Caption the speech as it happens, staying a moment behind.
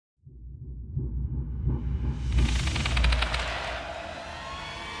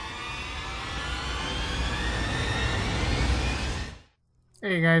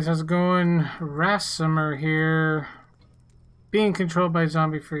Hey guys, how's it going? Summer here, being controlled by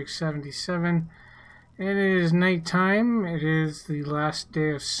Zombie Freak 77. It is nighttime. It is the last day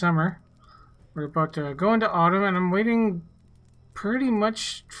of summer. We're about to go into autumn, and I'm waiting pretty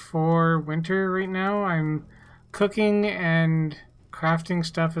much for winter right now. I'm cooking and crafting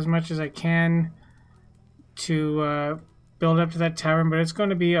stuff as much as I can to build up to that tavern, but it's going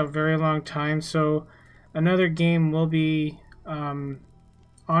to be a very long time, so another game will be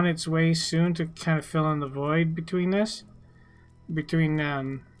on its way soon to kind of fill in the void between now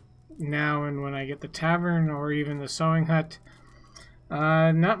and when I get the tavern or even the sewing hut.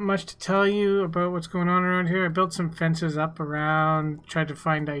 Not much to tell you about what's going on around here. I built some fences up around, tried to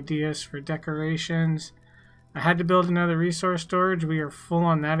find ideas for decorations. I had to build another resource storage. We are full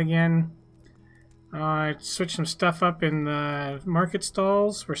on that again. I switched some stuff up in the market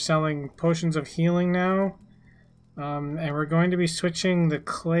stalls. We're selling potions of healing now. And we're going to be switching the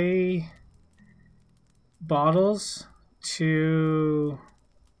clay bottles to...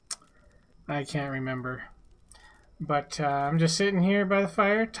 I can't remember. But I'm just sitting here by the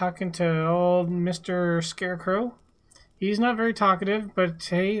fire talking to old Mr. Scarecrow. He's not very talkative, but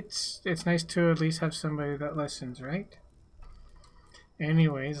hey, it's nice to at least have somebody that listens, right?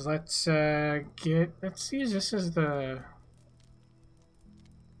 Anyways, let's see if this is the...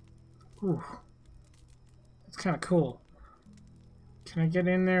 Ooh. That's kind of cool. Can I get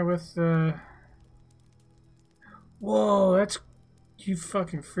in there with the... Whoa, that's... You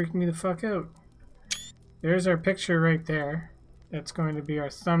fucking freaked me the fuck out. There's our picture right there. That's going to be our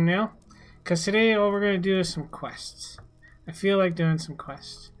thumbnail. Because today all we're going to do is some quests. I feel like doing some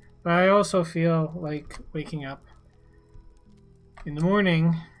quests. But I also feel like waking up in the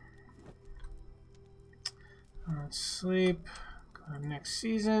morning. Let's sleep. Go to next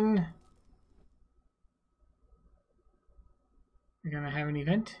season. We're going to have an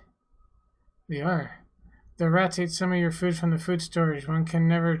event? We are. The rats ate some of your food from the food storage. One can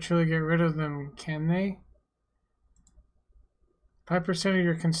never truly get rid of them, can they? 5% of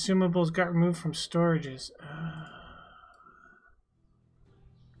your consumables got removed from storages.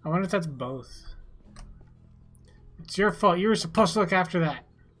 I wonder if that's both. It's your fault. You were supposed to look after that.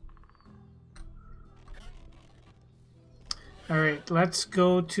 Alright, let's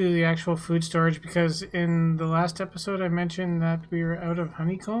go to the actual food storage, because in the last episode I mentioned that we were out of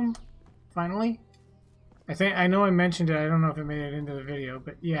honeycomb, finally. I know I mentioned it, I don't know if it made it into the video,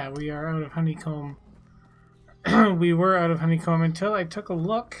 but yeah, we are out of honeycomb. We were out of honeycomb until I took a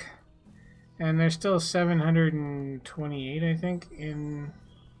look, and there's still 728, I think, in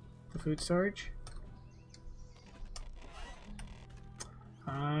the food storage.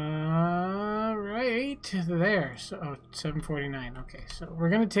 Right there. So, oh, 749. Okay, so we're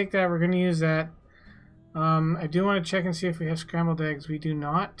gonna take that. We're gonna use that. I do want to check and see if we have scrambled eggs. We do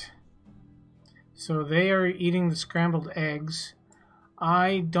not. So they are eating the scrambled eggs.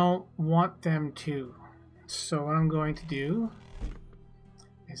 I don't want them to. So what I'm going to do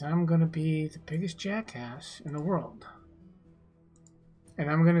is I'm gonna be the biggest jackass in the world, and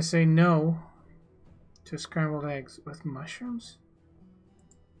I'm gonna say no to scrambled eggs with mushrooms.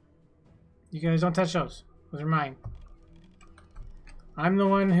 You guys don't touch those. Those are mine. I'm the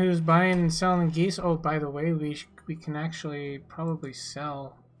one who's buying and selling geese. Oh, by the way, we can actually probably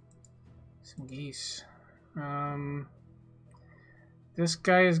sell some geese. This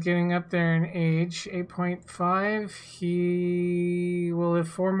guy is getting up there in age, 8.5. He will live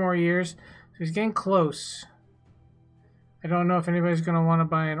 4 more years. So he's getting close. I don't know if anybody's going to want to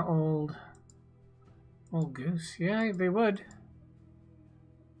buy an old goose. Yeah, they would.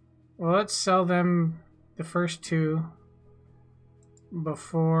 Well, let's sell them the first 2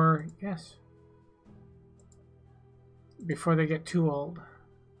 before they get too old.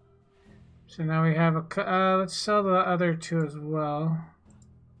 So now we have a let's sell the other 2 as well.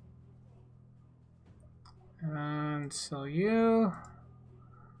 And sell you.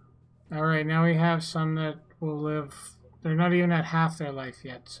 Alright, now we have some that will live. They're not even at half their life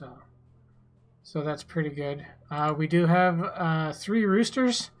yet, so that's pretty good. We do have 3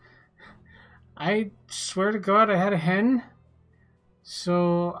 roosters. I swear to God, I had a hen.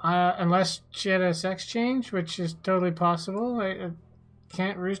 So, unless she had a sex change, which is totally possible.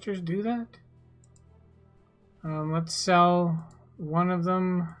 Can't roosters do that? Let's sell one of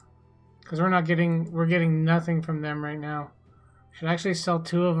them, because we're getting nothing from them right now. Should actually sell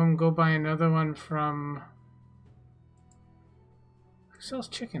 2 of them, go buy another one from... Who sells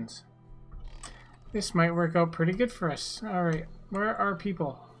chickens? This might work out pretty good for us. Alright, where are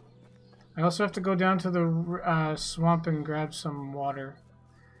people? I also have to go down to the swamp and grab some water.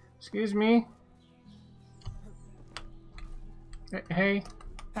 Excuse me. Hey.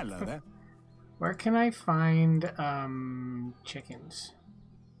 Hello there. Where can I find chickens?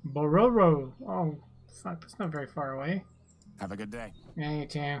 Bororo. Oh, fuck, that's not very far away. Have a good day. Yeah, you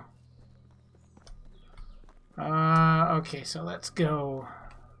too. Okay, so let's go.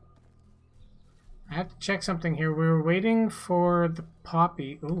 I have to check something here. We're waiting for the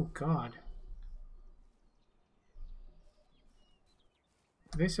poppy. Oh, God.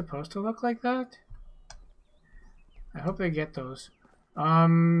 Are they supposed to look like that? I hope they get those. Do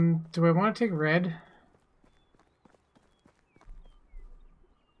I want to take red?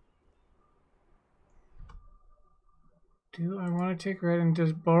 Do I want to take red? And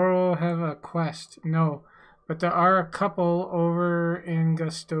does Boro have a quest? No. But there are a couple over in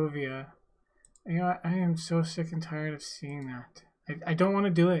Gustovia. You know what? I am so sick and tired of seeing that. I don't want to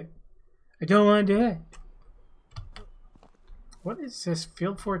do it. I don't want to do it. What is this?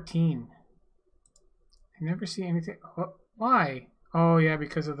 Field 14. I never see anything. Why? Oh, yeah,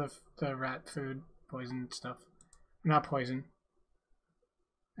 because of the rat food poison stuff. Not poison.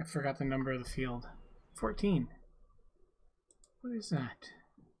 I forgot the number of the field. 14. What is that?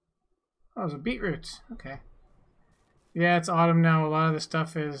 Oh, those are beetroots. Okay. Yeah, it's autumn now. A lot of the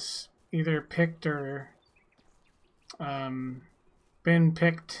stuff is either picked or been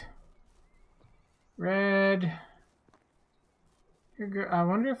picked. Red. I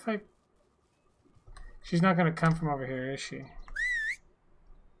wonder if I... She's not going to come from over here, is she?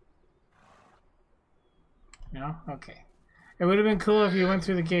 No? Okay. It would have been cool if you went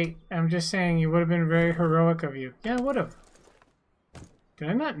through the gate. I'm just saying, it would have been very heroic of you. Yeah, it would have. Did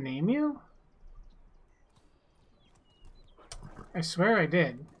I not name you? I swear I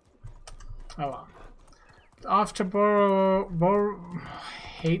did. Oh well. Off to I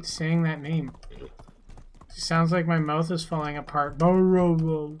hate saying that name. It sounds like my mouth is falling apart.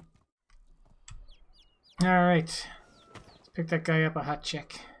 Alright. Let's pick that guy up, a hot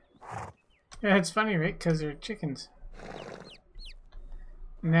chick. Yeah, it's funny, right? Because they're chickens.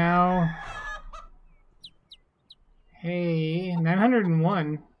 Now... Hey,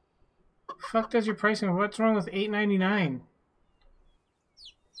 901. Fuck does your pricing? What's wrong with $8.99?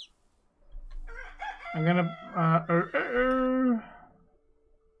 I'm gonna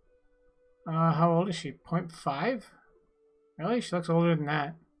how old is she? 0.5? Really? She looks older than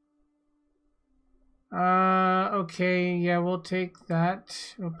that. Okay, yeah, we'll take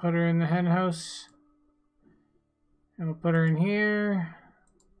that. We'll put her in the hen house. And we'll put her in here.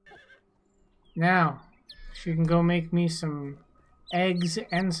 Now, she can go make me some eggs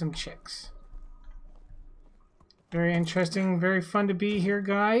and some chicks. Very interesting, very fun to be here,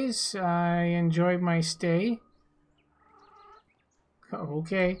 guys. I enjoyed my stay.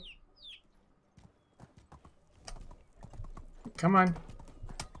 Okay. Come on.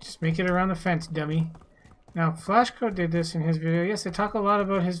 Just make it around the fence, dummy. Now, Flashcode did this in his video. Yes, I talk a lot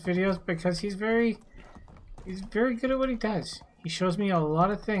about his videos because he's very good at what he does. He shows me a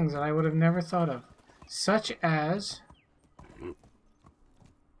lot of things that I would have never thought of. Such as...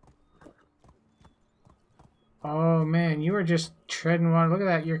 Oh man, you are just treading water. Look at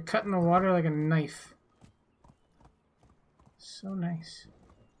that. You're cutting the water like a knife. So nice.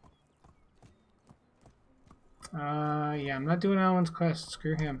 Yeah, I'm not doing Alan's quest.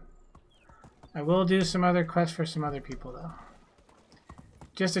 Screw him. I will do some other quests for some other people though.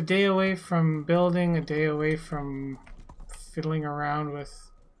 Just a day away from building, a day away from fiddling around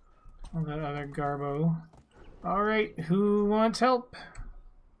with all that other garbo. Alright, who wants help?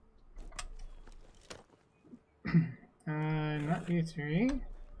 Not you three.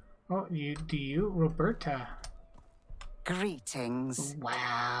 Oh, do you? Roberta. Greetings.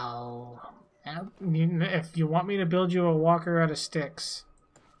 Wow. If you want me to build you a walker out of sticks.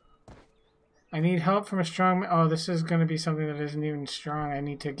 I need help from a strong... Oh, this is going to be something that isn't even strong. I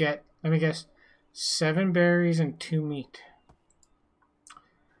need to get, let me guess, 7 berries and 2 meat.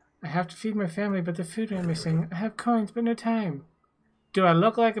 I have to feed my family, but the food I'm missing. I have coins, but no time. Do I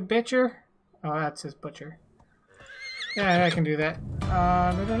look like a butcher? Oh, that says butcher. Yeah, I can do that. Oh,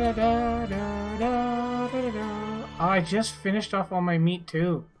 I just finished off all my meat,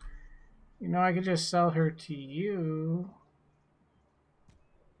 too. You know, I could just sell her to you.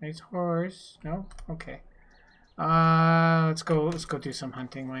 Nice horse. No? Okay. Let's go do some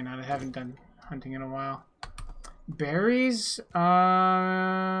hunting. Why not? I haven't done hunting in a while. Berries?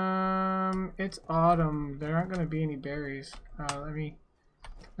 It's autumn. There aren't gonna be any berries. Let me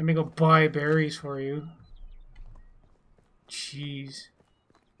go buy berries for you. Jeez.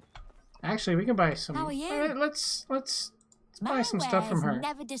 Actually, we can buy some. How are you? Let's buy some stuff from her.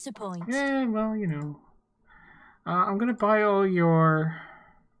 Never disappoint. Yeah, well, you know. I'm gonna buy all of your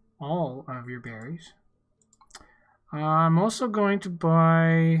berries. I'm also going to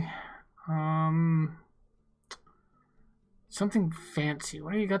buy something fancy.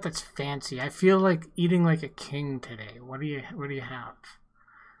 What do you got that's fancy? I feel like eating like a king today. What do you have?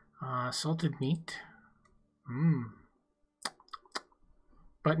 Salted meat.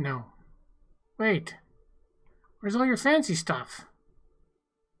 But no. Wait. Where's all your fancy stuff?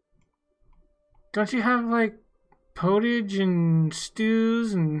 Don't you have like pottage and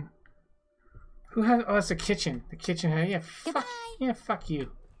stews and who has? Oh, that's the kitchen. The kitchen. Yeah, fuck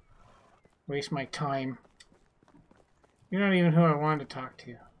you. Waste my time. You're not even who I wanted to talk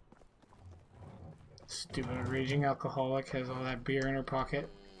to. Stupid raging alcoholic has all that beer in her pocket.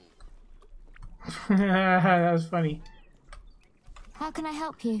 That was funny. How can I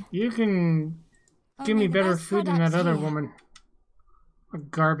help you? You can give me better food than that other woman.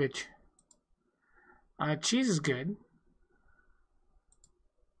 What garbage. Cheese is good.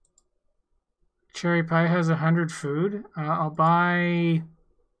 Cherry pie has 100 food. I'll buy... You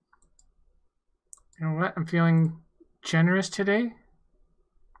know what? I'm feeling generous today.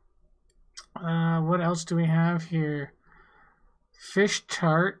 What else do we have here? Fish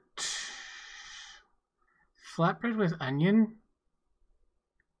tart. Flatbread with onion.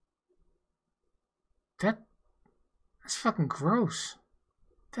 That's fucking gross.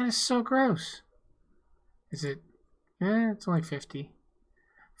 That is so gross. Is it? Yeah, it's only 50.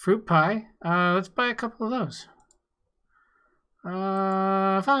 Fruit pie. Let's buy a couple of those.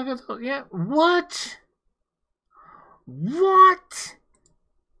 Yeah. What? What?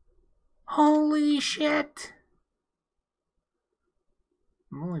 Holy shit.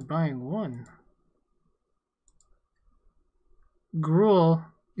 I'm only buying one. Gruel.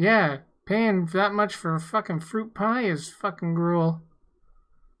 Yeah, paying that much for a fucking fruit pie is fucking gruel.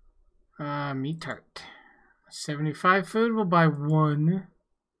 Meat tart. 75 food, we'll buy one.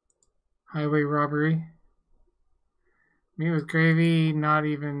 Highway robbery. Meat with gravy, not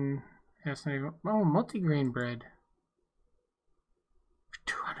even... That's not even... Oh, multigrain bread.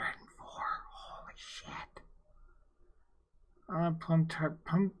 204. Holy shit. Plum tart.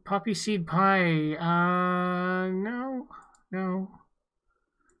 Poppy seed pie. No. No.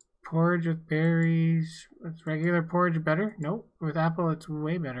 Porridge with berries. Is regular porridge better? Nope. With apple, it's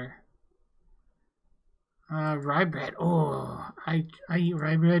way better. Rye bread. Oh, I eat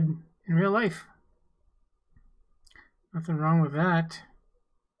rye bread in real life. Nothing wrong with that.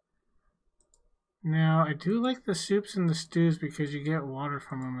 Now, I do like the soups and the stews because you get water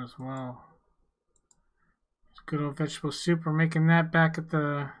from them as well. It's good old vegetable soup. We're making that back at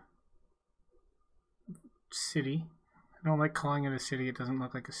the city. I don't like calling it a city. It doesn't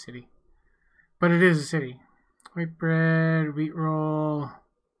look like a city. But it is a city. White bread, wheat roll.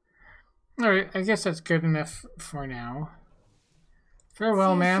 Alright, I guess that's good enough for now.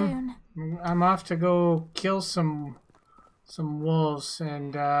 Farewell, ma'am. I'm off to go kill some wolves,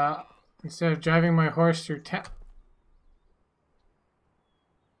 and instead of driving my horse through town...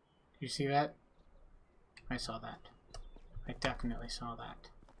 You see that? I saw that. I definitely saw that.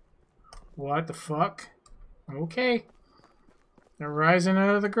 What the fuck? Okay. They're rising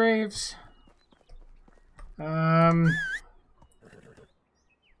out of the graves.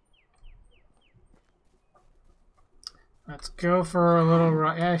 Let's go for a little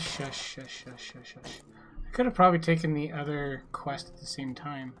ride. Shush. I could have probably taken the other quest at the same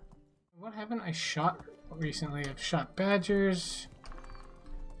time. What haven't I shot recently? I've shot badgers.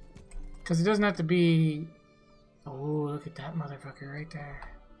 Because it doesn't have to be... Oh, look at that motherfucker right there.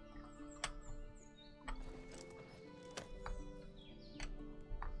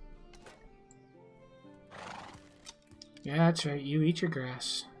 Yeah, that's right. You eat your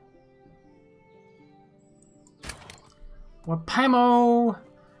grass. Wapamo!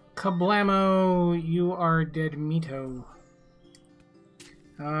 Kablamo! You are dead meato.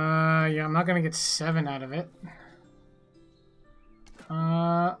 Yeah, I'm not gonna get 7 out of it.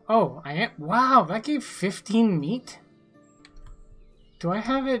 Oh, I am. Wow, that gave 15 meat? Do I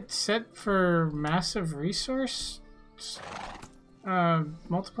have it set for massive resource?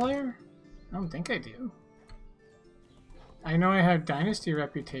 Multiplier? I don't think I do. I know I have Dynasty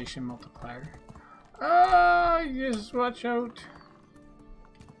reputation multiplier. Just watch out.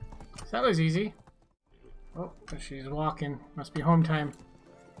 That was easy. Oh, she's walking. Must be home time.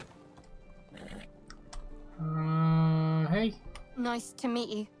 Hey. Nice to meet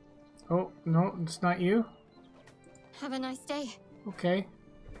you. Oh, no, it's not you. Have a nice day. Okay.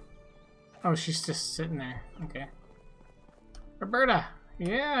 Oh, she's just sitting there. Okay. Roberta!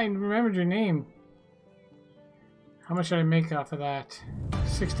 Yeah, I remembered your name. How much did I make off of that?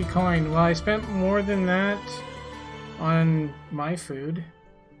 60 coin. Well, I spent more than that on my food.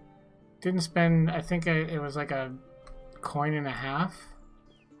 Didn't spend, I think it was like a coin and a half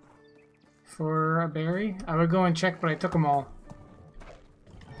for a berry. I would go and check, but I took them all.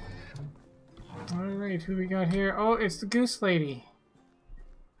 Alright, who we got here? Oh, it's the goose lady.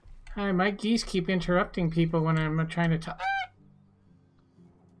 Hi, my geese keep interrupting people when I'm trying to talk.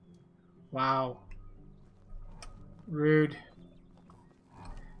 Wow. Rude.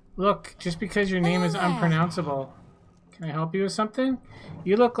 Look, just because your name is unpronounceable. Can I help you with something?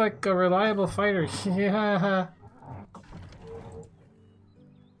 You look like a reliable fighter. Yeah.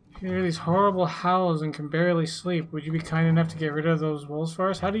 You hear these horrible howls and can barely sleep. Would you be kind enough to get rid of those wolves for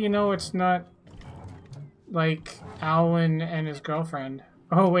us? How do you know it's not, like, Alwyn and his girlfriend?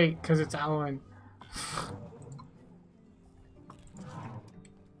 Oh, wait, because it's Alwyn.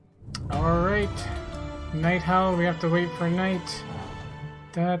 Alright. Night howl, we have to wait for night.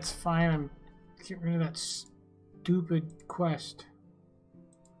 That's fine. I'm get rid of that stupid quest.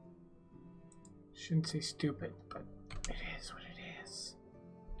 Shouldn't say stupid, but it is what it is.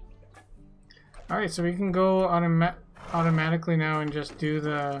 Alright, so we can go automatically now and just do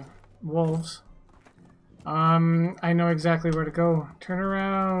the wolves. I know exactly where to go. Turn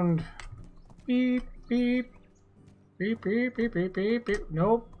around. Beep, beep. Beep, beep, beep, beep, beep, beep.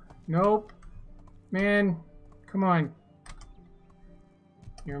 Nope. Nope. Man, come on.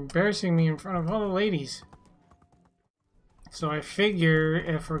 You're embarrassing me in front of all the ladies. So I figure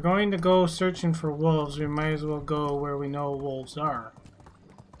if we're going to go searching for wolves, we might as well go where we know wolves are.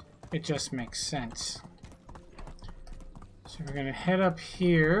 It just makes sense. So we're going to head up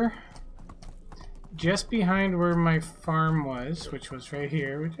here. Just behind where my farm was, which was right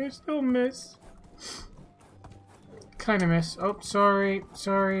here, which I still miss. Kind of miss. Oh, sorry.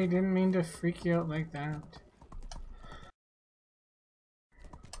 Sorry, didn't mean to freak you out like that.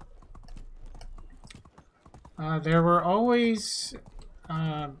 There were always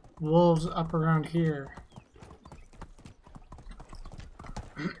wolves up around here.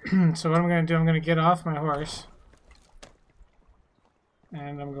 So what I'm going to do, I'm going to get off my horse.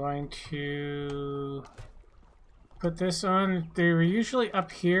 And I'm going to put this on. They were usually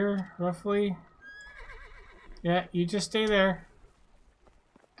up here, roughly. Yeah, you just stay there.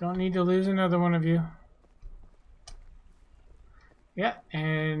 Don't need to lose another one of you. Yeah,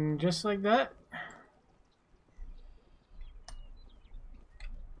 and just like that.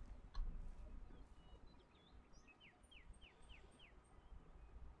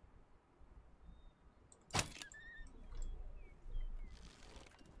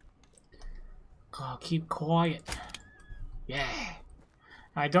 Oh, keep quiet. Yeah.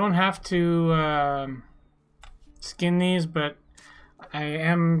 I don't have to skin these, but I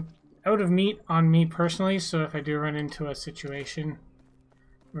am out of meat on me personally, so if I do run into a situation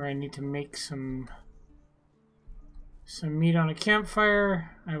where I need to make some meat on a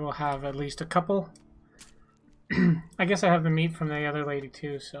campfire, I will have at least a couple. I guess I have the meat from the other lady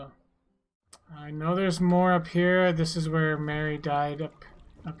too, so. I know there's more up here. This is where Mary died,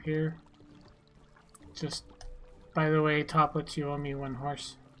 up here. Just, by the way, Toplets, you owe me one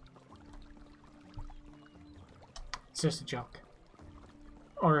horse. It's just a joke.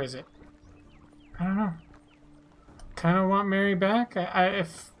 Or is it? I don't know. Kind of want Mary back.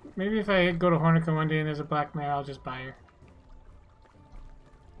 Maybe if I go to Hornica one day and there's a black mare, I'll just buy her.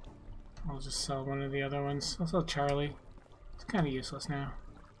 I'll just sell one of the other ones. I'll sell Charlie. It's kind of useless now.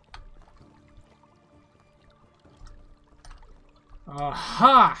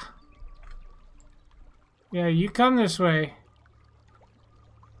 Aha! Yeah, you come this way.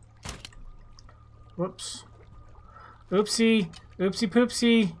 Whoops. Oopsie. Oopsie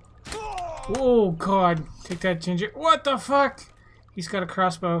poopsie. Oh, God. Take that, Ginger. What the fuck? He's got a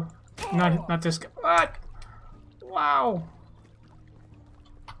crossbow. Not this guy. What? Wow.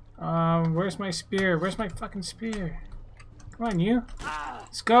 Where's my spear? Where's my fucking spear? Come on, you.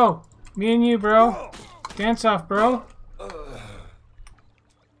 Let's go. Me and you, bro. Dance off, bro.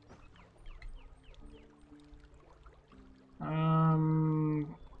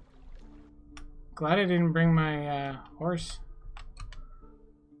 Glad I didn't bring my horse.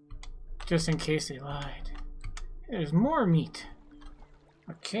 Just in case they lied. There's more meat.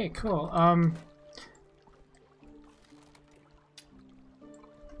 Okay, cool.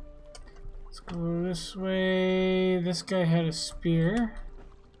 Let's go this way. This guy had a spear.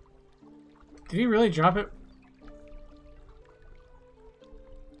 Did he really drop it?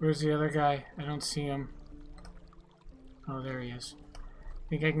 Where's the other guy? I don't see him. Oh, there he is.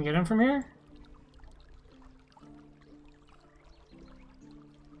 Think I can get him from here?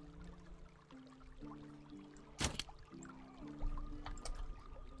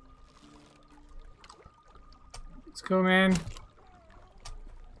 Let's go, man.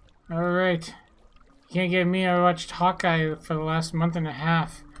 Alright. Can't get me. I watched Hawkeye for the last month and a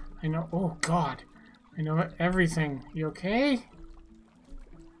half. I know. Oh, God. I know everything. You okay?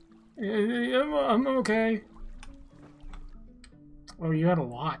 I'm okay. Oh, you had a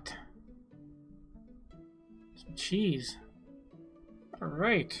lot. Some cheese.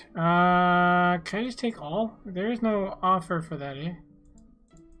 Alright. Can I just take all? There is no offer for that, eh?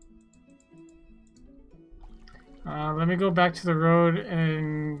 Let me go back to the road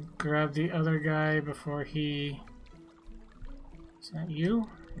and grab the other guy before he... Is that you?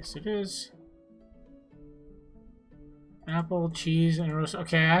 Yes, it is. Apple, cheese, and roast.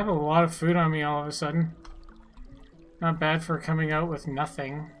 Okay, I have a lot of food on me all of a sudden. Not bad for coming out with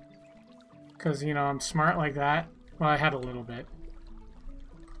nothing. Because, you know, I'm smart like that. Well, I had a little bit.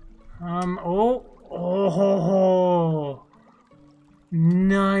 Oh,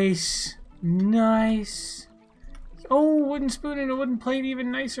 nice, nice. Oh, wooden spoon and a wooden plate, even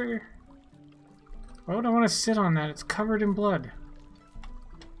nicer. Why would I want to sit on that? It's covered in blood.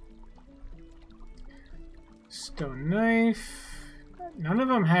 Stone knife. None of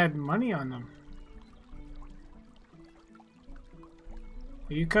them had money on them.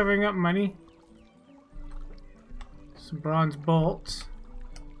 Are you covering up money? Some bronze bolts.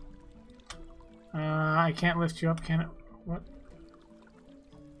 I can't lift you up, can it? What?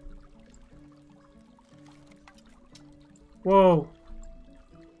 Whoa!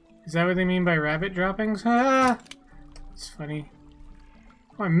 Is that what they mean by rabbit droppings? Ah! It's funny.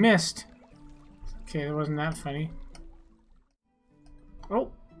 Oh, I missed! Okay, that wasn't that funny.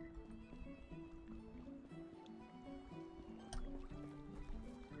 Oh!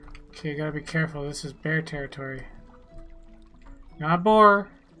 Okay, gotta be careful. This is bear territory. Not boar.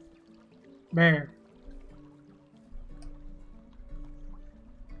 Bear.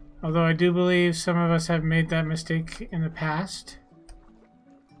 Although I do believe some of us have made that mistake in the past.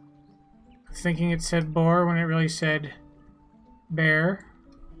 Thinking it said boar when it really said bear.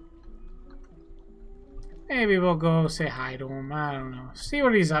 Maybe we'll go say hi to him. I don't know. See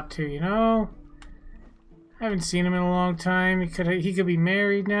what he's up to, you know? I haven't seen him in a long time. He could be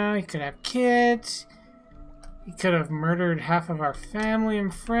married now. He could have kids. He could have murdered half of our family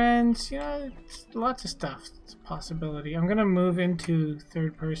and friends. You know, it's lots of stuff. It's a possibility. I'm gonna move into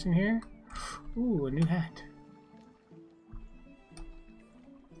third person here. Ooh, a new hat.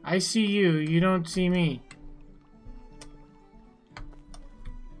 I see you. You don't see me.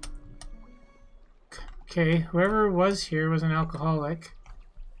 Okay, whoever was here was an alcoholic.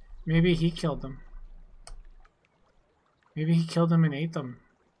 Maybe he killed them. Maybe he killed them and ate them.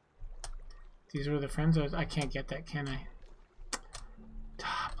 These were the friends of... I can't get that, can I?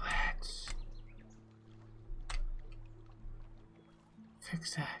 Tablets.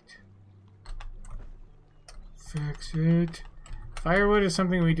 Fix that. Fix it. Firewood is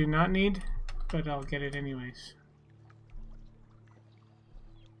something we do not need, but I'll get it anyways.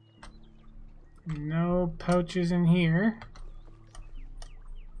 No pouches in here.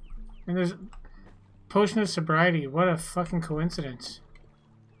 And there's... Potion of sobriety. What a fucking coincidence.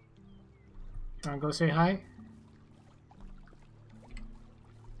 You wanna go say hi?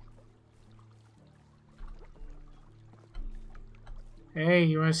 Hey,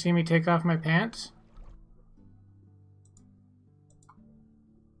 you wanna see me take off my pants?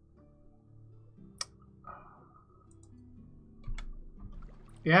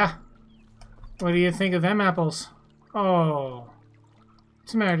 Yeah. What do you think of them apples? Oh.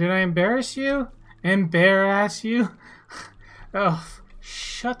 What's the matter? Did I embarrass you? Embarrass you? Oh,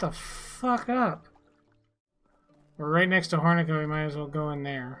 shut the fuck up. We're right next to Hornica. We might as well go in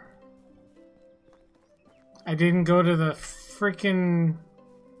there. I didn't go to the freaking...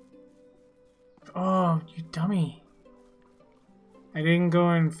 Oh, you dummy. I didn't go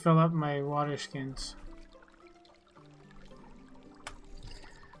and fill up my water skins.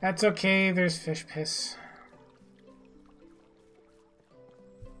 That's okay. There's fish piss.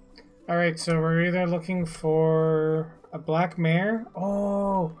 Alright, so we're either looking for a black mare.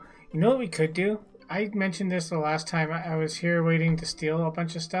 Oh, you know what we could do? I mentioned this the last time I was here waiting to steal a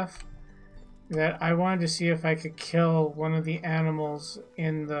bunch of stuff. That I wanted to see if I could kill one of the animals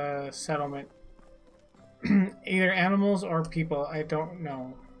in the settlement. Either animals or people, I don't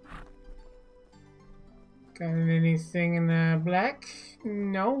know. Got anything in the black?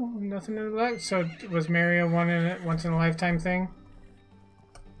 No, nothing in the black. So was Mary a once in a lifetime thing?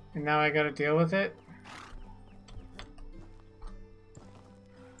 And now I gotta deal with it?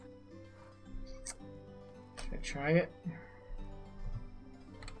 Should I try it?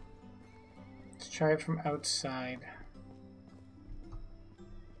 Let's try it from outside.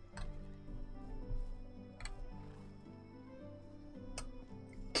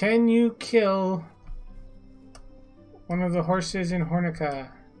 Can you kill One of the horses in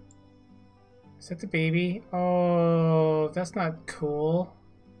Hornica. Is that the baby? Oh, that's not cool.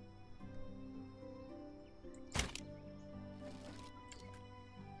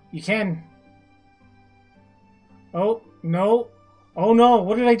 You can. Oh, no. Oh no,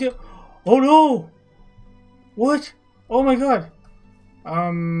 what did I do? Oh no! What? Oh my god.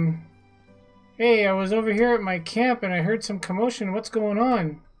 Hey, I was over here at my camp and I heard some commotion. What's going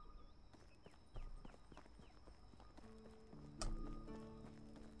on?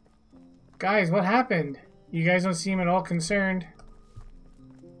 Guys, what happened? You guys don't seem at all concerned.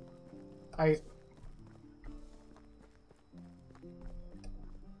 Where'd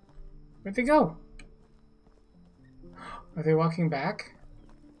they go? Are they walking back?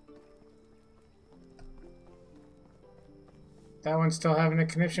 That one's still having a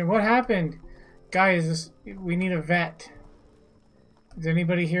conniption. What happened? Guys, we need a vet. Is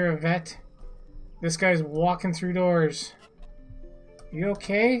anybody here a vet? This guy's walking through doors. You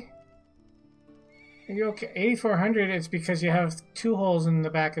okay? Are you okay? 8400, it's because you have 2 holes in the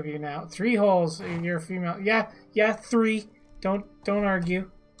back of you now. 3 holes. You're a female. Yeah, 3. Don't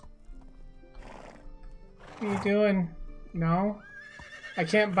argue. What are you doing? No? I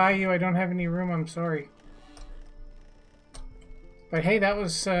can't buy you. I don't have any room. I'm sorry. But hey, that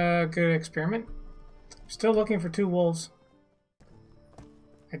was a good experiment. Still looking for 2 wolves.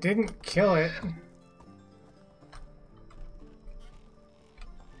 I didn't kill it.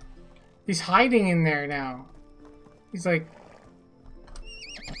 He's hiding in there now. He's like...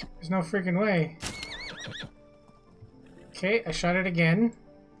 There's no freaking way. Okay, I shot it again.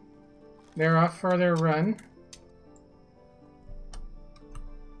 They're off for their run.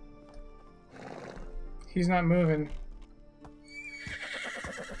 He's not moving.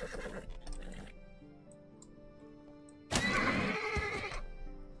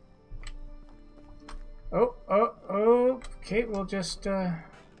 Okay, we'll just, can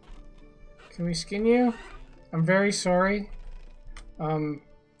we skin you? I'm very sorry.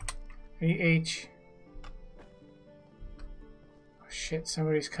 H. Oh shit,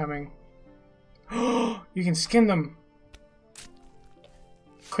 somebody's coming. You can skin them!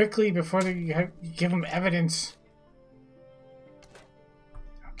 Quickly, before you give them evidence.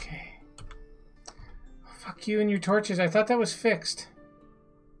 Okay. Oh, fuck you and your torches. I thought that was fixed.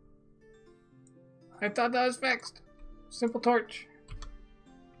 I thought that was fixed. Simple torch.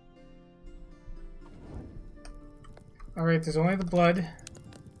 Alright, there's only the blood.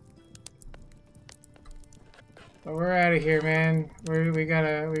 But we're out of here, man. We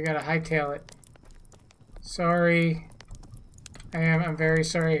gotta hightail it. Sorry. I'm very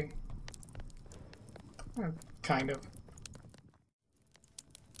sorry. Kind of.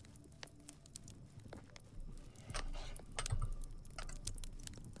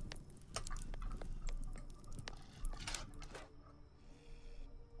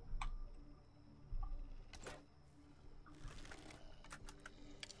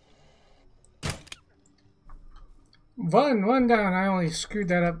 One down. I only screwed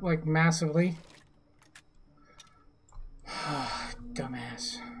that up like massively.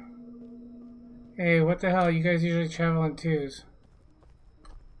 Dumbass. Hey, what the hell? You guys usually travel in 2s.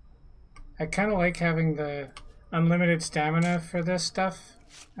 I kind of like having the unlimited stamina for this stuff.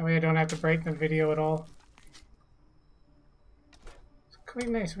 That way I don't have to brighten the video at all. It's quite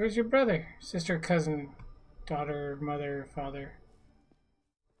nice. Where's your brother? Sister, cousin, daughter, mother, father?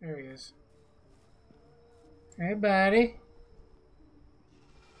 There he is. Hey, buddy.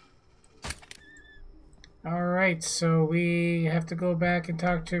 Alright, so we have to go back and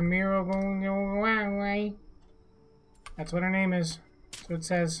talk to Miro. That's what her name is. That's what it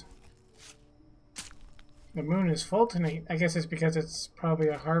says. The moon is full tonight. I guess it's because it's probably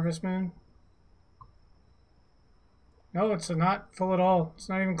a harvest moon. No, it's not full at all. It's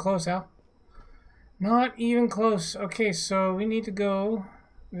not even close, Al. Not even close. Okay, so we need to go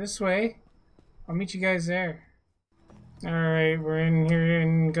this way. I'll meet you guys there. Alright, we're in here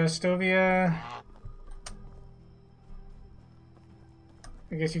in Gustovia.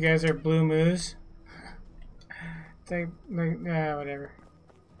 I guess you guys are blue moose. Whatever.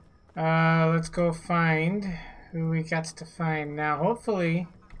 Let's go find who we got to find. Now, hopefully,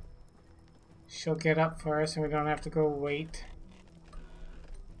 she'll get up for us and we don't have to go wait.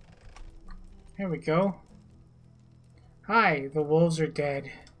 Here we go. Hi, the wolves are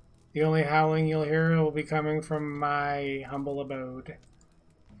dead. The only howling you'll hear will be coming from my humble abode.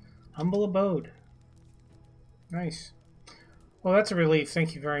 Humble abode. Nice. Well, that's a relief.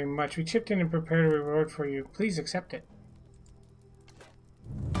 Thank you very much. We chipped in and prepared a reward for you. Please accept it.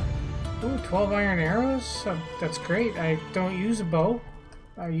 Ooh, 12 iron arrows? That's great. I don't use a bow.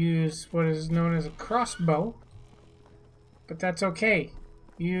 I use what is known as a crossbow. but that's okay.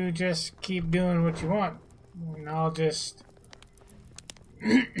 You just keep doing what you want, and I'll just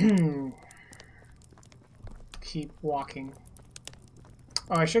keep walking.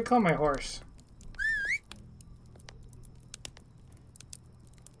 Oh, I should call my horse.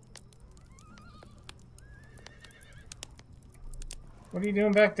 What are you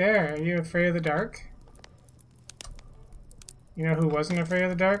doing back there? Are you afraid of the dark? You know who wasn't afraid of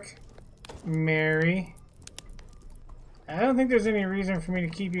the dark? Mary. I don't think there's any reason for me to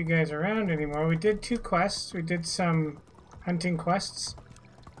keep you guys around anymore. We did 2 quests. We did some hunting quests.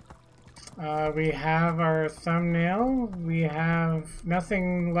 We have our thumbnail. We have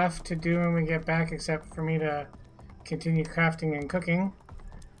nothing left to do when we get back except for me to continue crafting and cooking.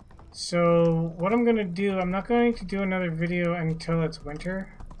 So what I'm going to do, I'm not going to do another video until it's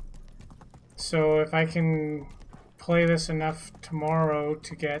winter. So if I can play this enough tomorrow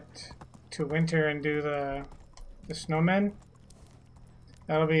to get to winter and do the snowmen,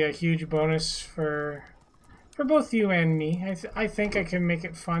 that'll be a huge bonus for both you and me. I think I can make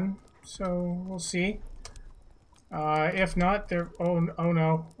it fun, so we'll see. If not, there. Oh no! Oh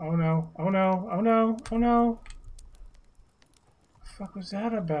no! Oh no! Oh no! Oh no! What the fuck was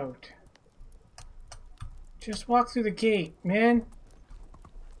that about? Just walk through the gate, man.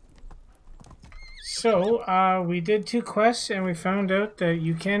 So, we did 2 quests, and we found out that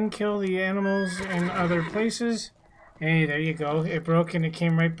you can kill the animals in other places. Hey, there you go. It broke and it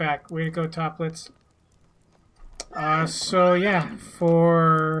came right back. Way to go, Toplets. So yeah,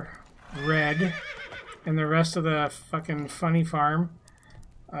 for Red and the rest of the fucking funny farm,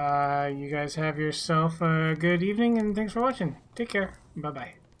 you guys have yourself a good evening, and thanks for watching. Take care.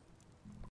 Bye-bye.